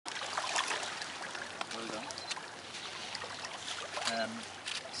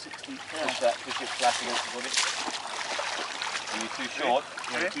60. Push it flat against the body. Are you too short?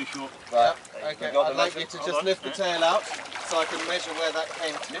 Yeah, too short. Right. Okay, I'd like you to just lift the tail out so I can measure where that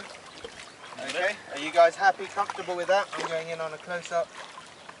came to. Okay, are you guys happy, comfortable with that? I'm going in on a close-up.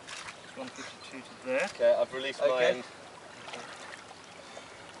 152 to there. Okay, I've released my end.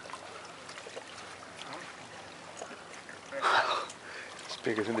 It's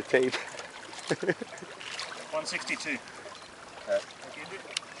bigger than the tape. 162.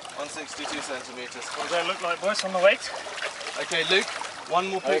 162 centimetres. What does that look like, boys, on the weight? Okay, Luke, one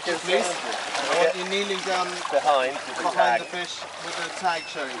more picture, please. I want you kneeling down behind the fish with the tag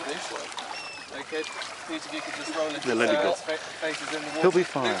showing, please. Okay, please if you could just roll it faces in the water. He'll be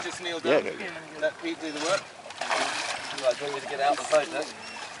fine. Luke, just kneel down. Yeah. Let Pete do the work. Right, do you want me to get out the boat then?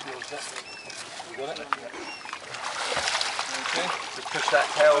 You got it? Okay. Just push that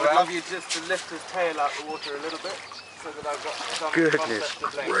tail I would around. love you just to lift his tail out the water a little bit so that I've got some Goodness concept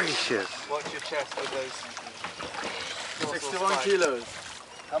of length. gracious. Watch your chest with those. 61 kilos.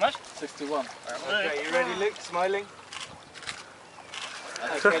 How much? 61. Okay, you ready, Luke? Smiling?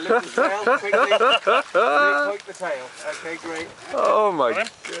 Okay, lift the tail quickly. Luke, poke the tail. Okay, great. Oh my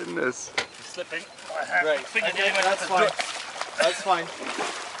goodness. It's slipping. Great. Okay, that's fine. That's fine.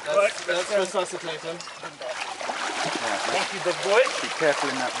 Let's resuscitate him. Thank you, big boy. Be careful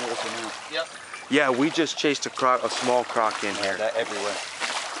in that water now. Yep. Yeah, we just chased a small croc in here. They're everywhere.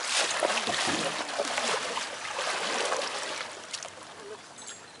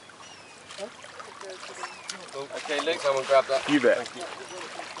 Okay, Luke, someone grab that. You bet.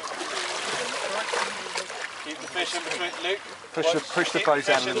 Keep the fish in between, Luke. Push the boat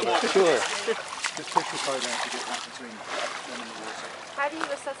down a little bit. Sure. Just push the boat down to get that between them and the water. How do you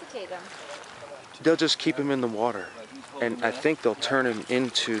resuscitate them? They'll just keep him in the water. And I think they'll turn him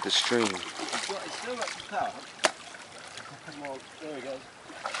into the stream. It's still got some power. Well, there we go.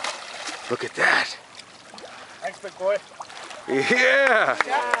 Look at that. Thanks, big boy. Yeah!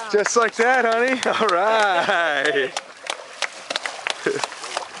 Just like that, honey. All right.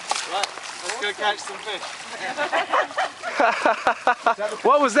 Right, let's go catch some fish.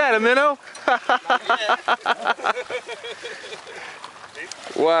 What was that, a minnow?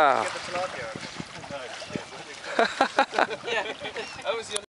 Wow. Get the tilapia. No, shit.